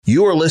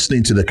You are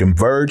listening to the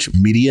Converge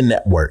Media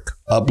Network,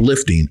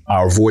 uplifting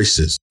our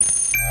voices.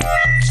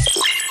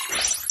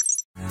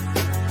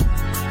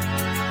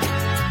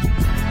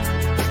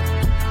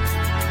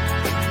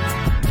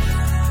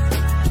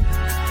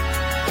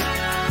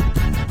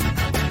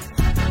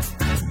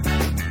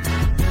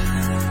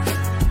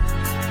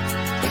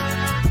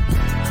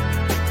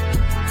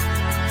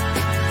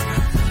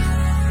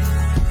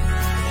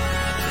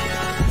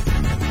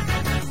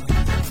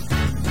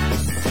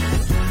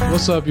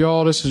 What's up,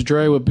 y'all? This is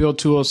Dre with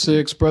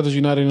Build206, Brothers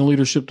United in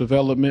Leadership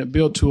Development,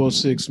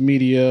 Build206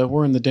 Media.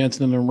 We're in the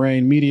Dancing in the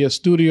Rain Media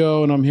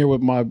Studio, and I'm here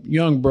with my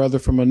young brother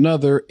from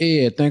another,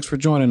 Ed. Thanks for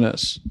joining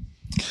us.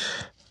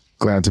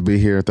 Glad to be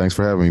here. Thanks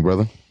for having me,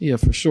 brother. Yeah,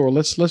 for sure.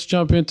 Let's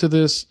jump into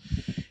this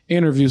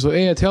interview. So,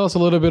 Ed, tell us a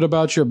little bit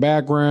about your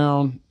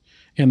background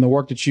and the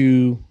work that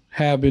you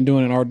have been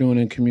doing and are doing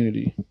in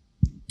community.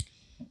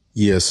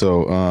 Yeah,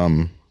 so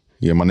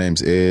my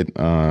name's Ed.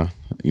 I'm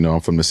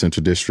from the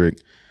Central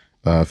District.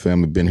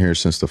 Family been here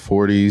since the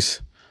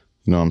 40s,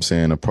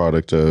 a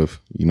product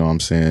of,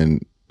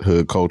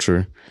 hood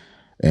culture.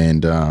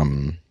 And,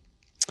 some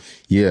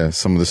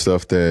of the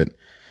stuff that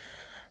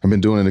I've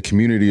been doing in the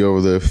community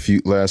over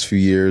the last few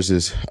years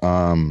is,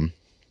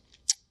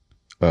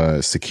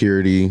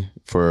 security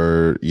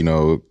for,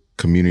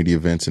 community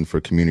events and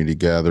for community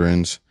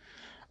gatherings,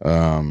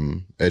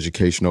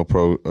 educational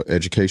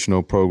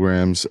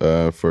programs,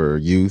 for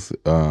youth,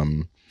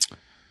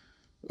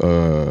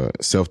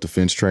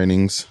 self-defense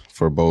trainings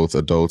for both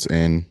adults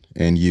and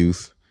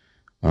youth,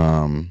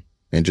 and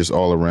just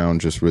all around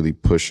just really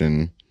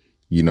pushing,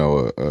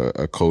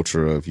 a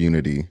culture of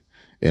unity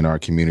in our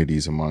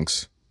communities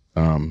amongst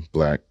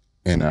Black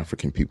and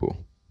African people.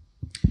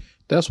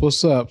 That's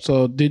what's up.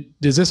 So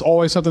is this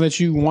always something that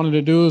you wanted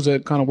to do? Is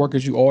that kind of work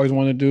that you always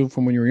wanted to do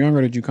from when you were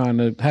younger?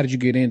 How did you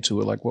get into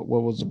it? Like what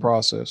was the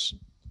process?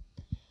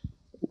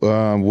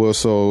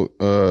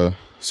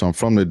 So I'm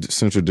from the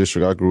Central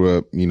District. I grew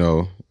up,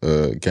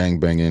 gang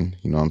banging,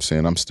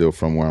 I'm still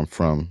from where I'm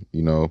from,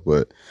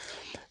 but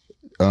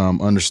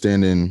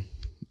understanding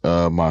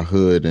my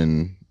hood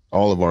and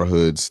all of our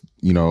hoods,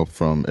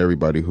 from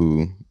everybody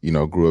who,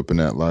 grew up in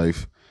that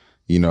life,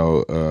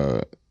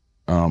 I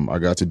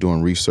got to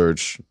doing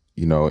research,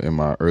 in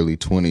my early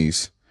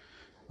 20s,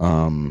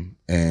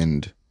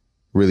 and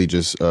really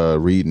just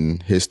reading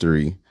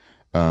history,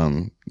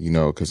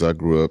 because I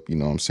grew up,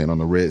 on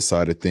the red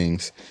side of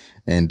things.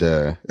 And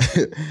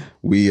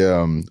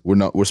we're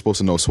supposed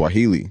to know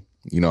Swahili,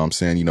 we'd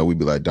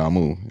be like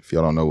Damu. If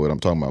y'all don't know what I'm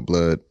talking about,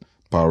 blood,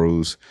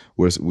 Parus,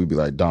 we'd be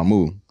like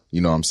Damu,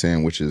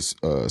 which is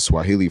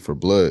Swahili for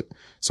blood.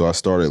 So I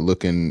started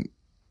looking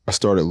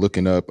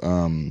up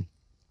why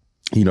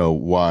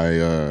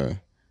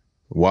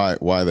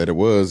that it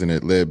was, and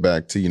it led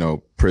back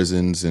to,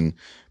 prisons and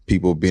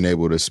people being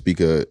able to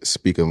speak a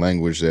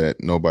language that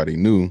nobody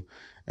knew.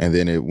 And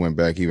then it went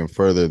back even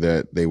further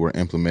that they were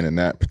implementing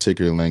that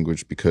particular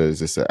language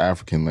because it's an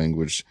African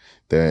language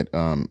that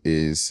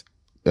is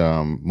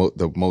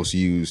the most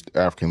used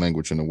African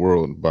language in the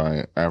world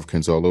by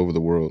Africans all over the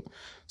world.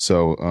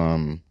 So,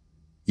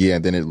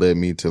 then it led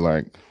me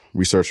to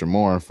researching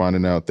more and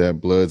finding out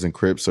that Bloods and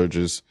Crips are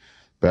just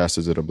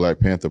bastards of the Black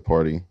Panther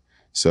Party.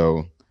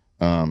 So,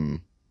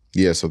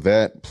 so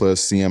that plus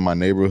seeing my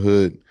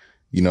neighborhood,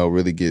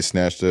 really get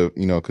snatched up,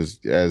 because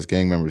as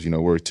gang members,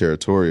 we're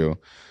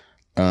territorial.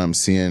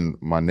 Seeing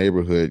my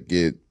neighborhood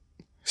get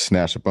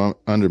snatched up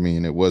under me,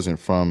 and it wasn't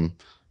from,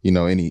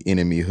 any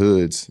enemy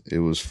hoods. It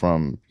was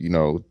from,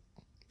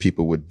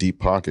 people with deep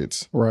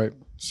pockets. Right.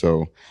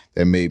 So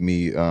that made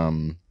me,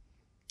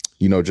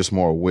 just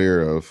more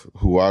aware of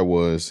who I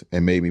was,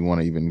 and made me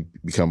want to even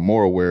become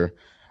more aware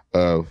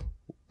of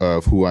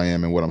who I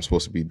am and what I'm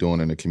supposed to be doing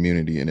in the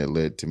community. And it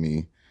led to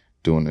me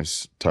doing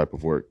this type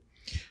of work.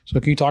 So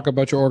can you talk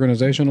about your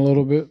organization a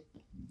little bit?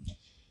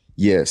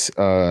 Yes,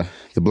 the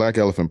Black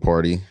Elephant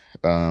Party,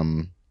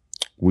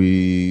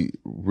 we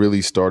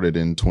really started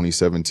in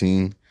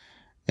 2017,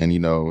 and,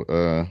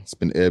 it's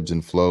been ebbs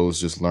and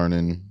flows, just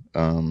learning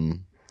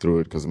through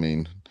it, because,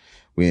 we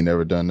ain't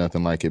never done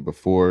nothing like it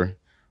before.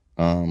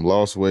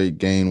 Lost weight,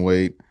 gained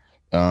weight,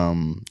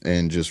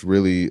 and just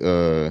really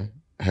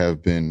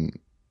have been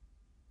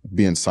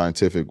being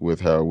scientific with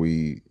how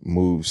we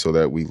move so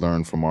that we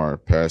learn from our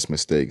past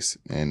mistakes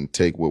and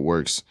take what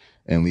works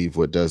and leave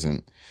what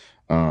doesn't.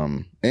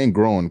 And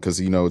growing, because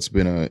it's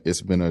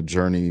been a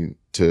journey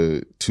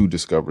to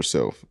discover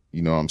self.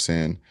 So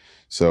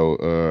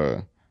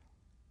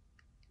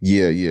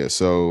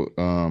So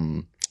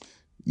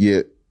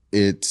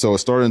it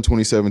started in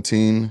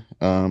 2017,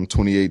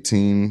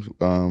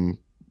 2018,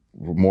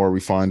 more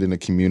refined in the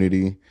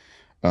community.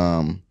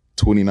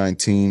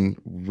 2019,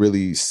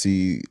 really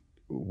see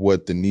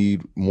what the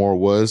need more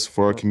was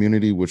for our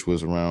community, which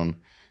was around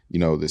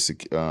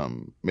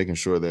making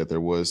sure that there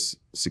was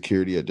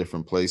security at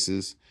different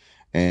places,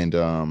 and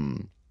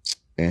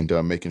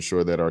making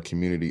sure that our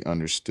community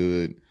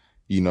understood,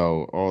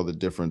 all the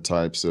different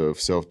types of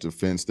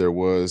self-defense there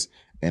was,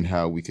 and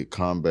how we could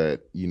combat,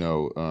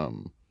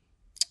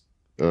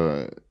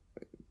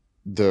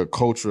 the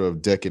culture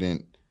of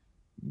decadent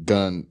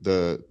gun,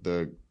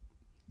 the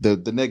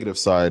negative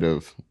side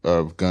of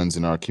guns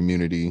in our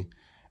community,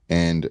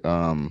 and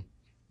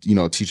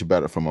teach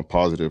about it from a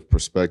positive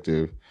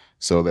perspective,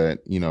 so that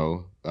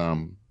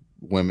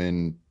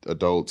women,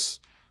 adults,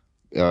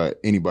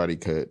 anybody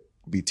could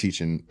be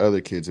teaching other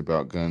kids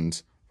about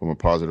guns from a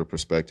positive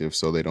perspective,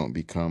 so they don't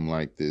become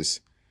like this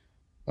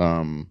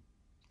thing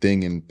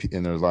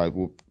in their life.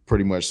 Well,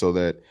 pretty much so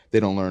that they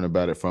don't learn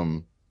about it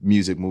from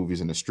music,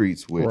 movies, and the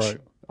streets, which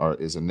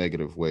is a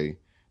negative way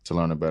to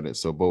learn about it.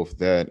 So both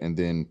that and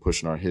then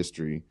pushing our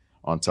history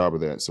on top of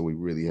that, so we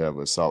really have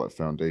a solid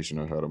foundation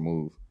of how to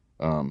move.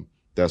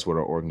 That's what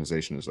our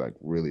organization is like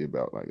really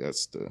about. Like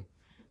that's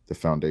the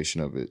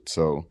foundation of it.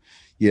 So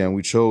yeah, and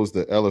we chose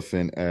the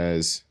elephant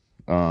as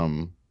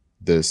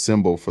the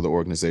symbol for the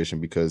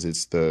organization because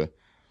it's the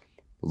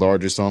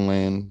largest on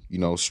land,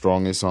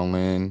 strongest on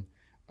land,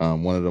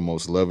 one of the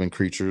most loving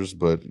creatures,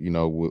 but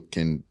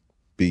can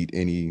beat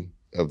any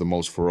of the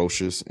most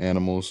ferocious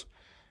animals.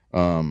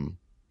 And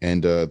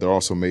they're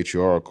also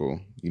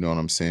matriarchal, you know what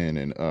I'm saying?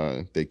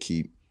 And they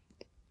keep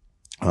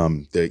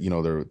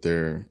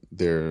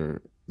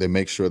they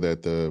make sure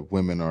that the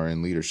women are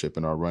in leadership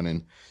and are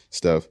running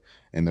stuff.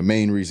 And the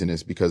main reason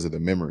is because of the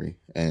memory.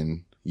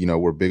 And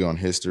we're big on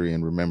history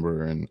and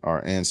remembering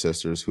our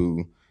ancestors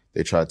who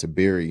they tried to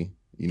bury,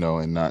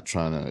 and not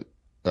trying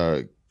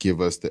to give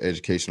us the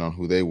education on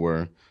who they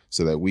were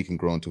so that we can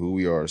grow into who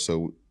we are.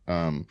 So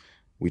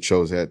we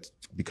chose that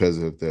because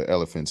of the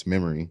elephant's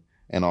memory,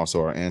 and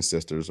also our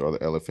ancestors are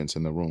the elephants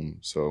in the room.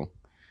 So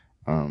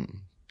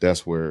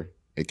that's where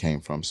it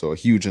came from. So a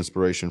huge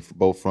inspiration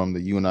both from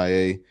the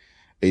UNIA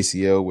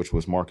ACL, which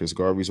was Marcus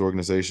Garvey's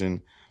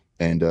organization,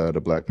 and the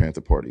Black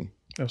Panther Party.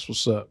 That's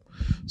what's up.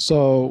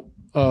 So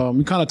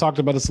we kind of talked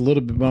about this a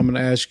little bit, but I'm going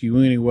to ask you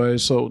anyway.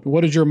 So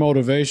what is your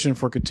motivation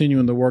for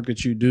continuing the work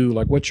that you do?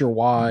 Like, what's your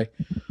why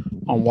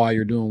on why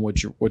you're doing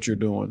what you're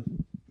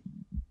doing?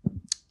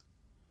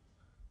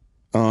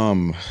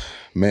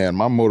 Man,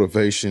 my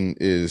motivation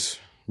is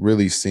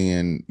really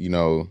seeing,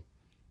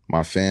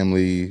 my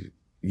family,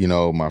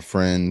 my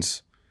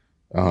friends,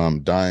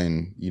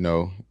 dying,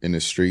 in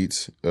the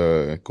streets,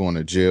 going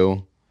to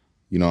jail,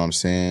 you know what I'm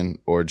saying?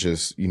 Or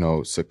just,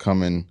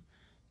 succumbing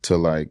to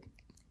like,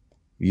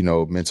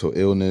 mental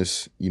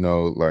illness,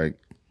 like,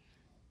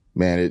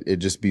 man, it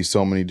just be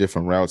so many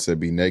different routes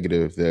that be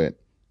negative that,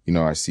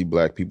 I see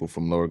Black people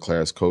from lower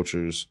class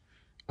cultures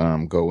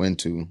go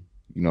into,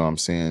 you know what I'm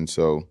saying?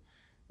 So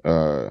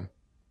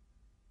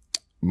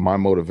my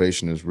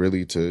motivation is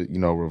really to,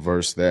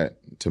 reverse that,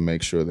 to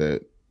make sure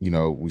that,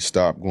 we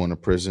stop going to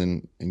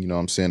prison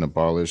and,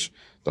 abolish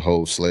the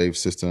whole slave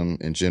system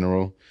in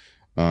general.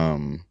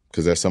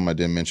 Because that's something I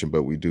didn't mention,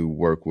 but we do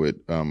work with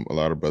a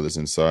lot of brothers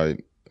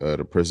inside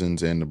the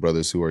prisons and the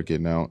brothers who are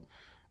getting out.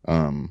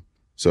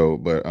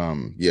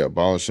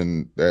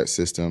 Abolishing that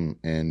system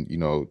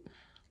and,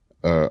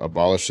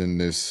 abolishing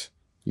this,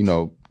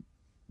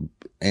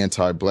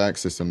 anti-Black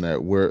system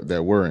that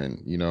we're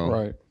in,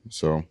 Right.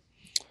 So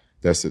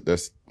that's it.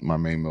 That's my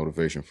main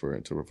motivation for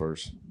it, to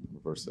reverse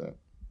that.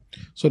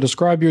 So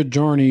describe your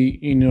journey,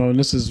 and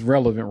this is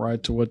relevant,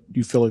 right, to what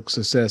you feel like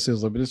success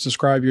is. But just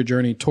describe your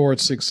journey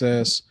towards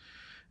success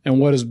and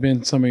what has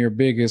been some of your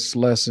biggest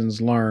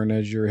lessons learned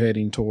as you're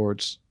heading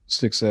towards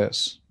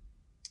success.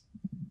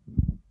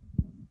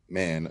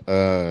 Man,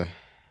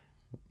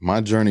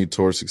 my journey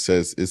towards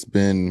success, it's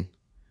definitely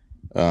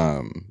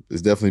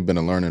been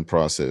a learning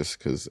process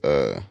because,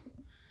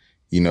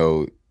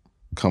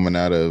 coming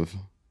out of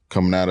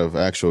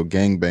actual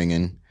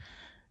gangbanging,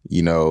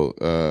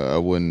 I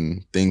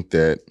wouldn't think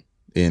that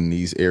in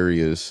these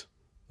areas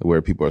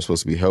where people are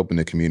supposed to be helping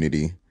the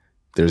community,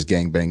 there's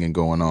gangbanging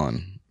going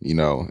on,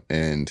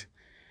 and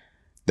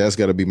that's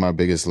got to be my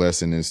biggest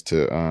lesson, is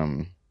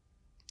to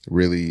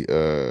really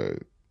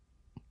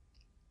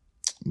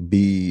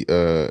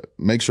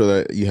make sure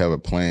that you have a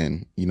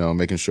plan,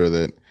 making sure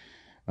that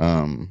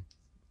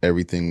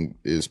everything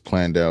is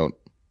planned out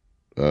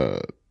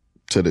to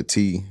the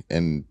T,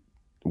 and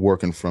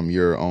working from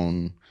your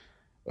own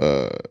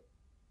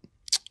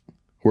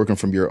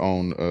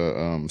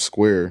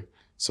square,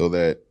 so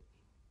that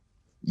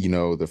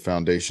the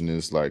foundation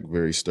is like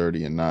very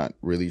sturdy and not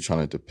really trying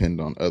to depend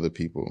on other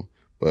people,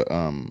 but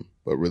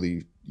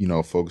really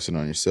focusing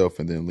on yourself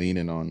and then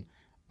leaning on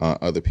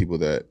other people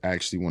that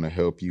actually want to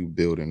help you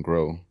build and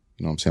grow.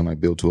 You know what I'm saying? Like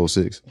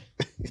Build206.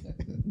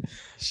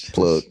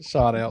 Plug.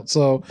 Shout out.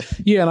 So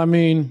yeah, and I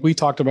mean, we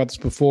talked about this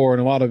before,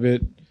 and a lot of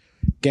it,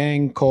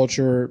 gang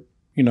culture,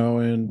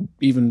 and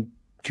even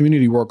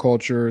community work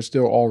culture is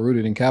still all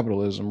rooted in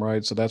capitalism,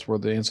 right? So that's where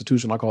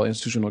I call it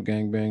institutional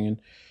gangbanging.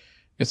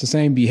 It's the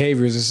same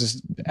behaviors, it's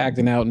just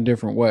acting out in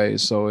different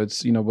ways. So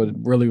it's, but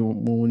really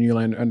when you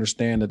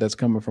understand that that's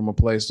coming from a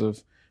place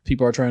of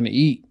people are trying to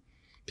eat,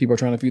 people are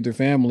trying to feed their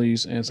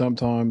families. And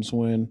sometimes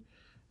when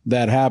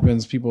that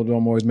happens, people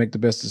don't always make the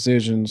best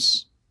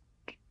decisions,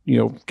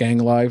 gang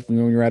life,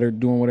 you're either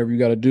doing whatever you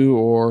got to do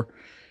or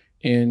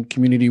in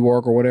community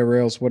work or whatever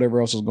else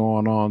is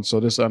going on. So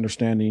this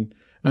understanding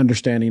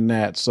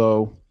that.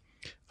 So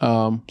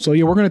So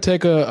yeah, we're going to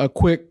take a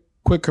quick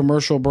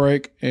commercial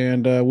break,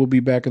 and we'll be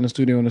back in the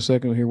studio in a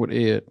second here with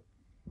Ed.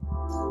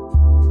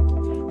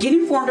 Get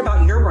informed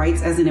about your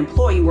rights as an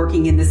employee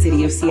working in the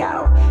city of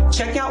Seattle.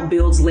 Check out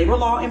Build's labor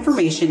law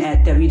information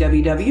at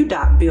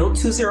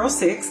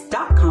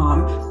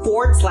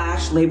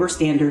www.build206.com/labor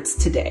standards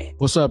today.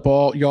 What's up,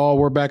 y'all?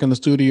 We're back in the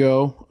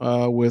studio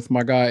with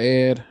my guy,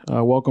 Ed.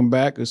 Welcome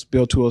back. It's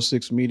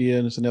Build206 Media,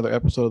 and it's another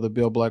episode of the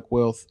Build Black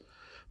Wealth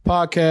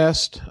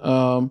podcast.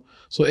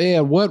 So,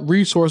 Ed, what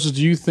resources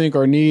do you think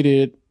are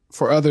needed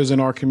for others in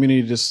our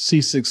community to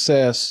see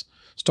success,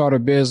 start a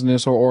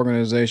business or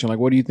organization? Like,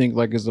 what do you think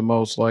is the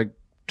most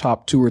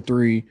top 2 or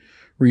 3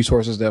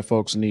 resources that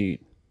folks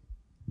need?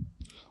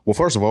 Well,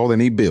 first of all, they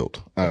need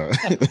Build. Yeah,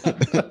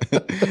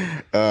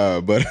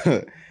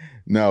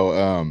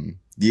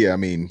 I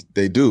mean,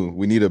 they do.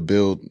 We need a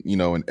Build,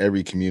 in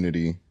every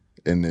community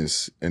in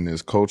this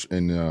culture,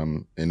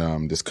 in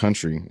this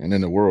country and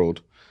in the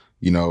world.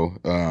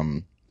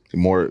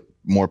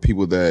 More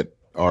people that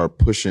are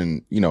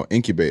pushing,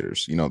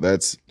 incubators.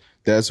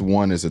 That's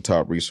one is a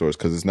top resource,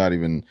 because it's not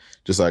even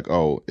just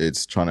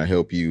it's trying to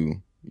help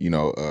you,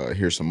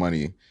 here's some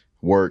money,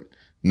 work.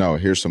 No,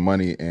 here's some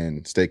money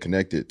and stay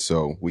connected,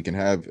 so we can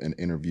have an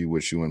interview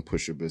with you and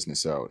push your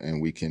business out,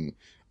 and we can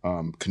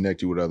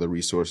connect you with other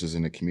resources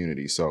in the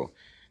community. So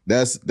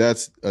that's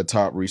a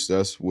top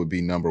resource, would be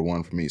number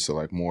one for me.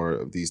 So more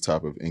of these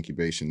type of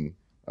incubation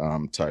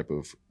type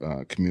of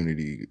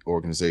community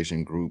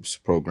organization groups,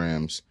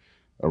 programs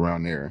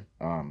around there.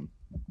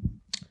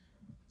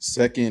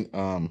 Second,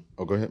 go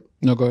ahead.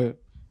 No, go ahead.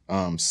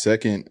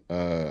 Second,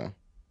 because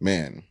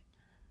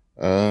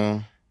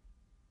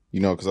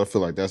I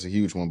feel like that's a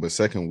huge one. But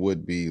second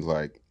would be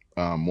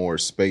more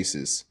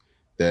spaces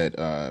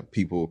that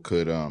people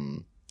could,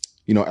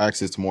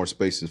 access to more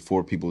spaces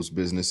for people's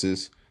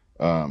businesses.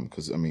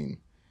 Because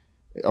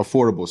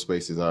affordable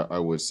spaces, I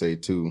would say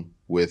too,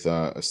 with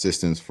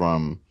assistance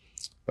from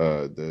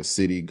the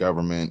city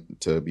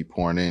government to be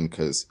pouring in,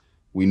 because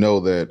we know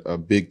that a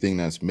big thing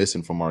that's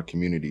missing from our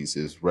communities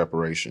is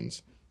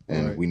reparations.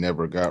 And right. We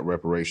never got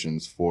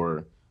reparations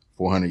for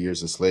 400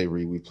 years of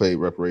slavery. We paid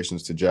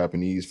reparations to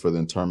Japanese for the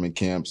internment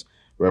camps.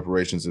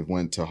 Reparations have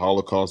went to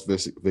Holocaust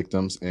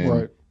victims, and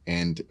right.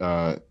 and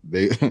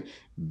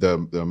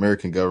the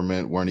American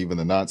government weren't even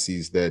the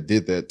Nazis that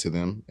did that to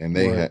them, and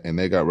they right.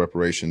 they got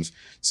reparations.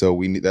 So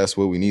that's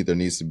what we need. There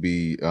needs to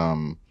be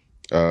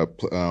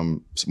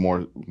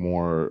more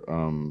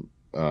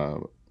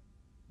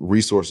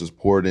resources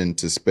poured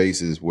into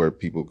spaces where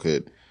people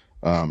could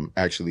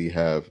actually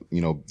have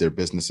their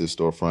businesses,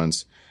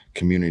 storefronts,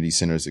 community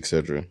centers,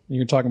 etc.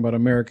 You're talking about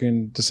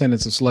American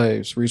descendants of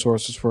slaves,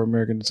 resources for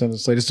American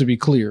descendants of slaves, just to be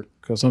clear,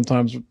 because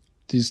sometimes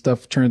these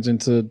stuff turns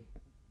into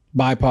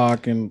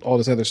BIPOC and all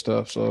this other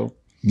stuff. So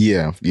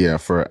yeah,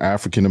 for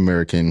African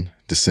American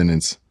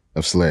descendants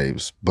of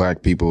slaves,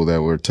 Black people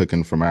that were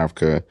taken from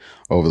Africa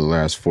over the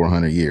last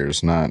 400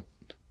 years, not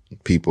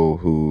people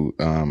who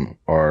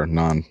are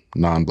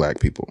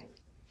non-Black people.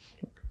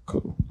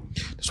 Cool.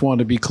 Just wanted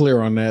to be clear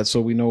on that so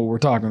we know what we're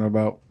talking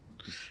about.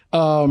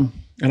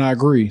 And I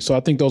agree. So I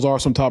think those are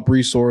some top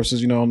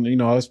resources.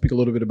 I'll speak a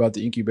little bit about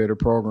the incubator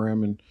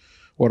program and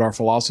what our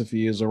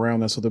philosophy is around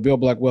that. So the Build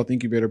Black Wealth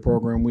Incubator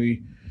Program,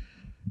 we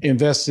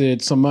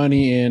invested some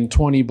money in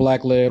 20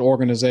 Black-led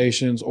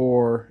organizations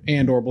or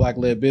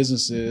Black-led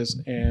businesses.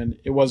 And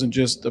it wasn't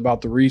just about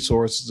the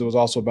resources. It was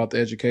also about the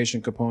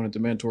education component, the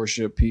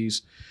mentorship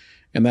piece.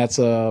 And that's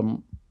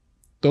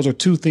those are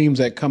 2 themes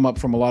that come up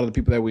from a lot of the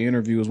people that we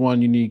interview. Is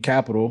one, you need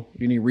capital,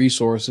 you need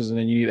resources, and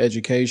then you need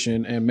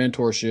education and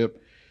mentorship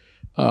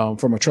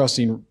from a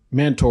trusting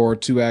mentor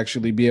to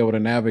actually be able to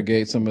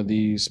navigate some of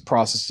these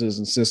processes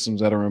and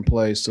systems that are in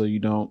place, so you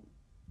don't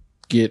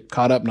get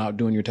caught up not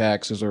doing your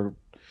taxes or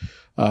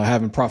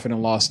having profit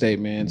and loss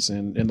statements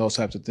and those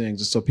types of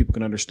things, so people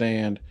can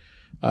understand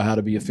how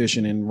to be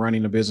efficient in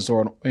running a business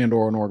or an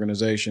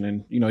organization.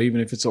 And even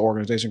if it's an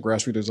organization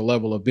grassroots, there's a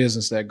level of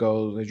business that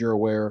goes, as you're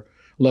aware,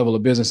 level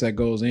of business that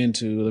goes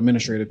into the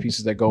administrative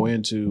pieces that go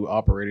into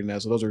operating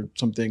that. So those are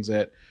some things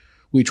that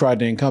we tried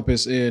to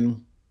encompass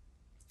in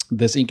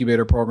this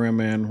incubator program,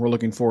 and we're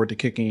looking forward to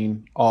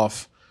kicking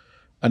off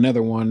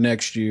another one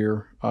next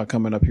year,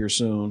 coming up here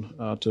soon,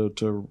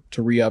 to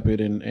re-up it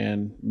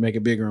and make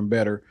it bigger and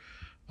better.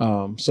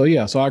 So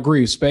I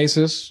agree.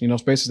 Spaces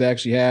that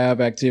actually have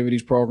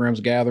activities,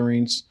 programs,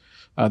 gatherings,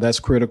 that's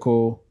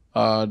critical.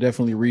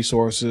 Definitely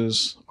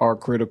resources are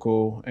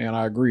critical. And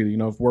I agree,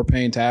 if we're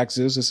paying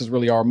taxes, this is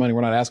really our money.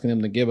 We're not asking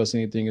them to give us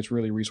anything. It's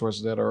really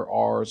resources that are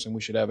ours and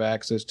we should have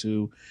access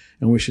to,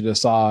 and we should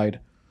decide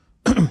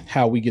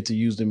how we get to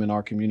use them in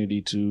our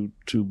community to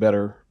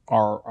better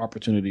our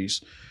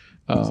opportunities.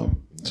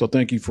 So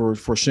thank you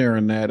for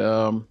sharing that.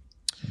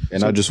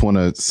 I just want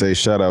to say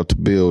shout out to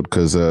Build,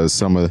 because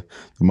some of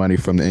the money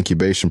from the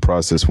incubation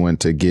process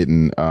went to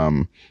getting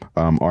our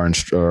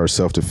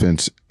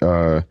self-defense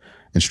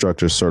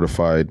instructors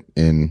certified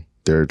in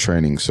their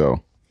training.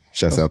 So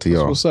shouts out to y'all.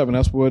 That's what's up. And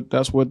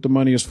that's what the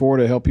money is for,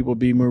 to help people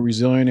be more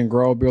resilient and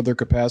grow, build their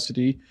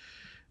capacity,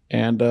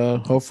 and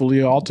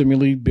hopefully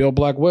ultimately build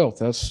Black wealth.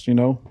 That's,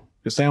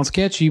 it sounds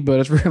catchy, but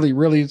it's really,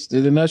 really,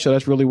 in a nutshell,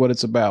 that's really what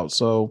it's about.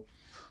 So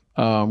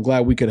I'm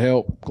glad we could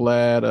help.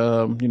 Glad,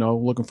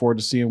 looking forward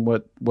to seeing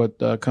what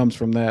comes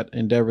from that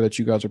endeavor that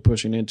you guys are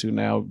pushing into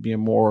now,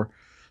 being more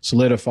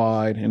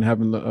solidified and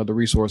having the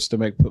resources to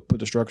put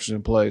the structures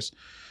in place.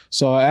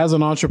 So as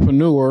an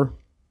entrepreneur,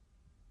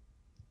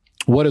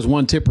 what is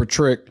one tip or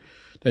trick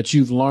that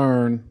you've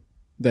learned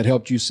that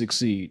helped you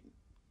succeed?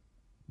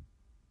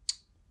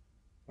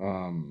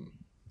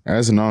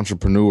 As an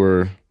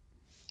entrepreneur,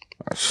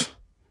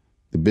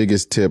 the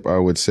biggest tip I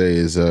would say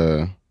is,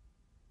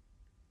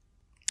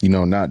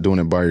 not doing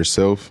it by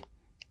yourself.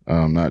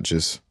 Not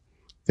just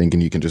thinking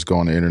you can just go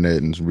on the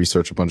internet and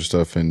research a bunch of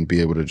stuff and be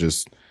able to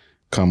just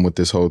come with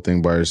this whole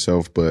thing by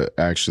yourself, but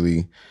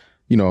actually,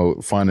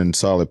 finding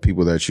solid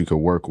people that you could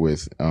work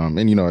with.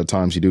 And, at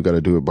times you do got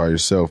to do it by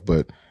yourself,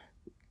 but,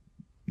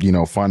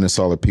 finding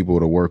solid people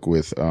to work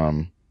with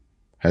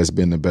has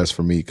been the best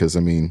for me. Because,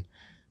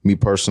 me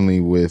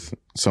personally, with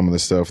some of the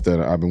stuff that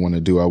I've been wanting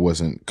to do, I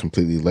wasn't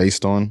completely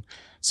laced on.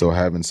 So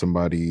having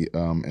somebody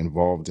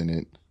involved in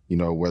it,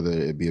 whether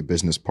it be a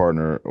business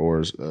partner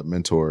or a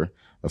mentor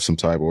of some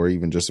type, or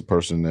even just a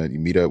person that you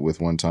meet up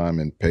with one time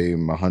and pay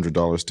them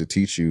 $100 to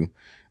teach you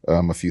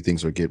a few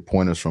things or get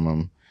pointers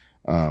from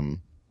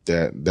them,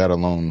 that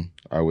alone,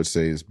 I would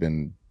say, has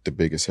been the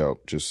biggest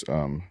help. Just,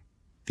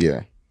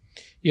 yeah.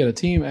 Yeah, the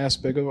team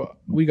aspect of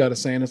we got a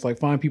saying, it's like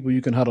find people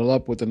you can huddle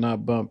up with and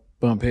not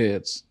bump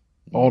heads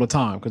all the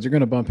time, because you're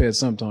going to bump heads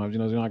sometimes.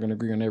 You're not going to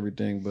agree on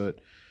everything, but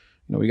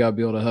we got to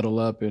be able to huddle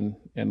up and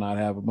not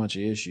have a bunch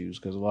of issues,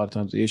 because a lot of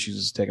times the issues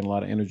is taking a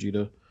lot of energy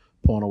to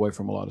pulling away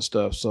from a lot of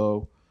stuff.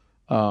 So,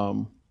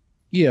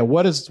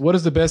 what is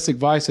the best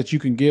advice that you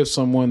can give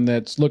someone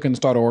that's looking to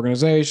start an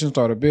organization,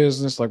 start a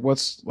business? Like,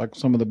 what's like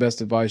some of the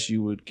best advice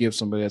you would give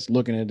somebody that's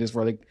looking at this,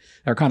 where they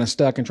are kind of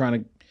stuck and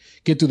trying to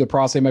get through the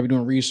process? They might be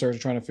doing research,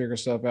 trying to figure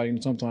stuff out.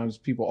 Sometimes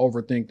people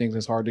overthink things.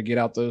 It's hard to get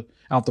out the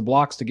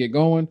blocks to get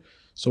going.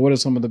 So what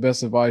is some of the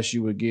best advice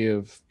you would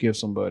give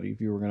somebody if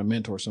you were going to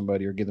mentor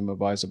somebody or give them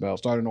advice about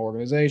starting an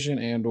organization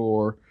and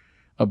or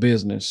a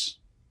business?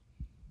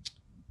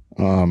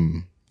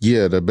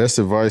 The best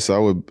advice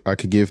I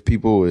could give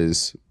people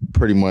is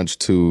pretty much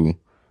to,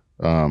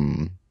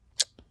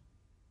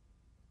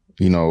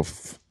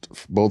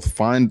 both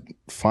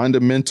find a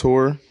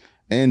mentor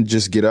and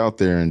just get out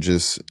there and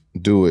just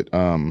do it.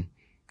 Over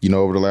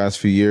the last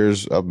few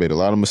years, I've made a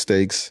lot of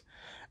mistakes,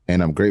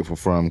 and I'm grateful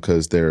for them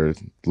because they're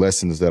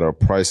lessons that are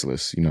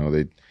priceless.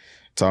 They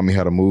taught me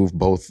how to move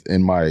both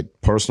in my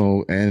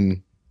personal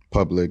and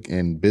public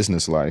and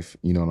business life.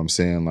 You know what I'm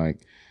saying? Like,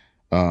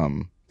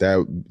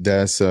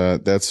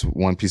 that's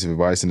one piece of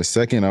advice. And the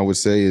second I would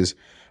say is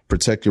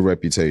protect your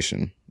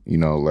reputation.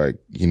 You're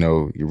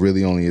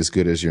really only as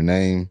good as your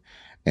name.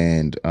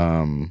 And,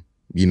 and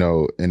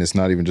it's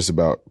not even just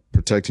about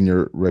protecting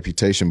your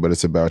reputation, but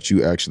it's about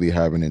you actually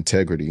having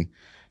integrity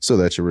so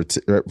that your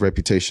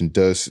reputation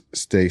does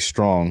stay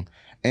strong,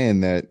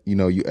 and that,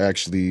 you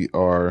actually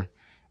are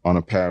on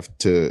a path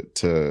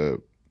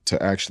to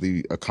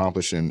actually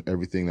accomplishing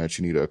everything that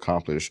you need to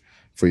accomplish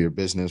for your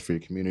business, for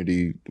your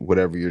community,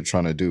 whatever you're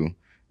trying to do.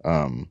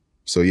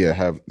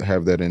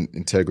 Have that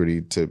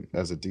integrity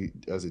as a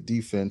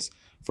defense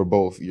for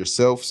both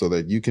yourself, so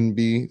that you can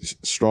be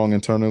strong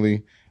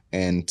internally,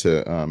 and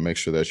to make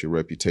sure that your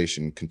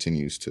reputation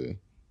continues to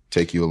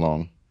take you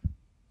along.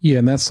 Yeah,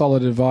 and that's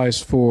solid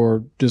advice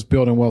for just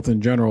building wealth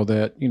in general,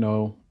 that,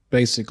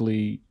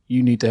 basically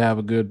you need to have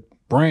a good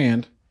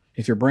brand.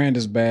 If your brand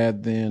is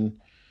bad,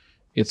 then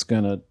you're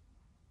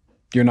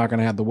not going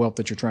to have the wealth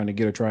that you're trying to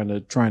get or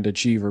trying to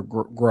achieve or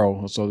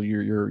grow. So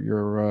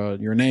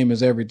your name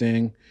is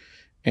everything,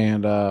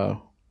 and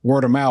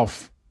word of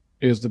mouth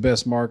is the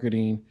best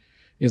marketing.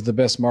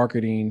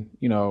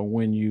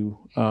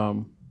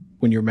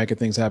 When you're making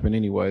things happen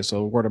anyway.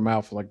 So word of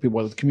mouth, like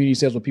people, the community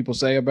says what people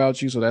say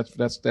about you. So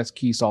that's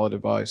key, solid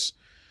advice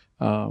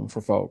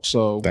for folks.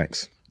 So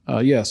thanks.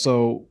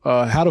 So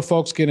how do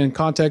folks get in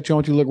contact? You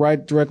want you to look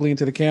right directly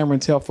into the camera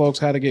and tell folks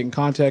how to get in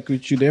contact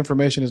with you. The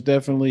information is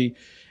definitely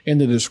in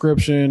the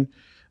description,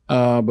 but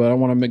I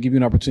want to give you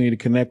an opportunity to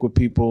connect with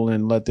people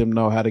and let them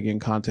know how to get in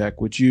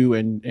contact with you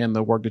and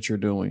the work that you're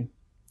doing.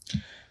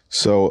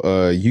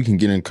 So you can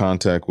get in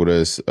contact with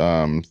us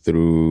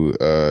through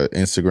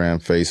Instagram,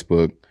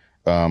 Facebook,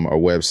 our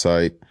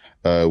website,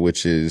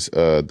 which is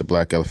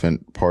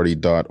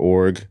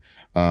theblaqelephantparty.org.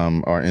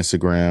 Our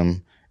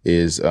Instagram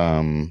is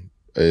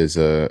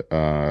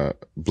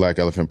Black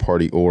Elephant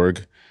Party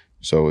org.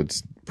 So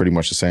it's pretty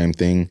much the same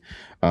thing.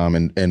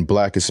 And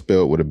Blaq is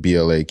spelled with a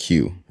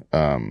BLAQ.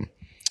 What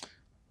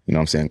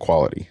I'm saying?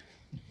 Quality.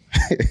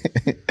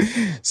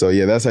 So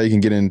yeah, that's how you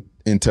can get in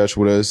touch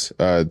with us.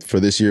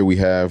 For this year, we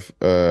have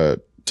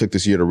took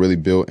this year to really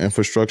build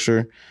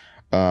infrastructure.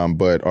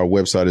 But our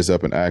website is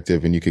up and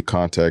active, and you could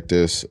contact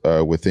us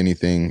with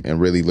anything,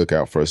 and really look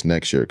out for us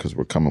next year, because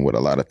we're coming with a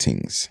lot of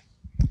things.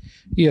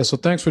 Yeah. So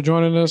thanks for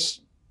joining us,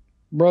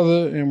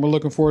 brother. And we're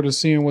looking forward to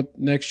seeing what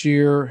next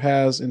year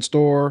has in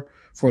store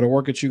for the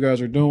work that you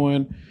guys are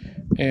doing.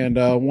 And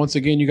once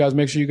again, you guys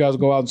make sure you guys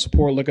go out and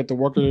support, look at the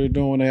work that they're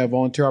doing. They have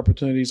volunteer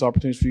opportunities for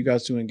you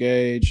guys to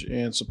engage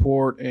and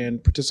support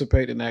and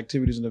participate in the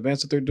activities and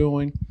events that they're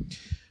doing.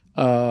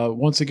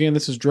 Once again,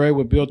 this is Dre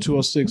with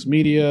Build206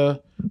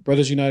 Media,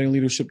 Brothers Uniting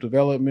Leadership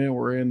Development.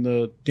 We're in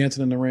the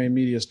Dancing in the Rain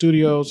Media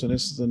Studios, and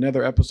this is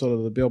another episode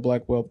of the Build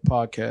Black Wealth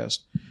Podcast.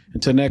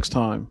 Until next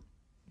time,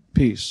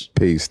 peace.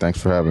 Peace. Thanks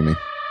for having me.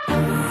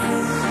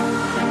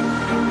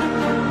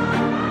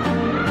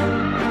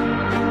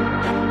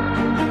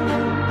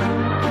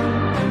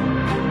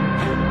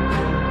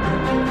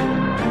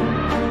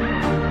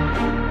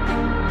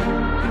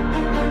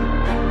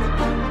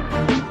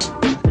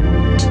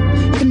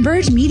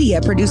 Converge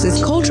Media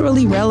produces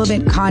culturally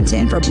relevant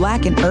content for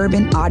Black and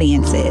urban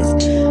audiences.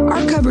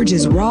 Our coverage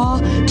is raw,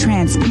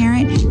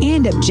 transparent,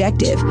 and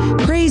objective,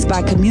 praised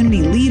by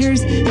community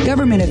leaders,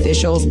 government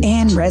officials,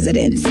 and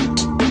residents.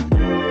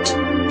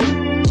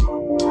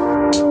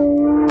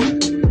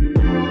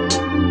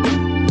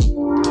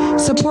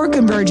 Support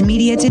Converge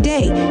Media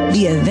today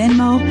via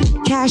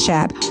Venmo, Cash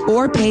App,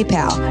 or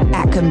PayPal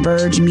at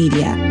Converge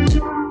Media.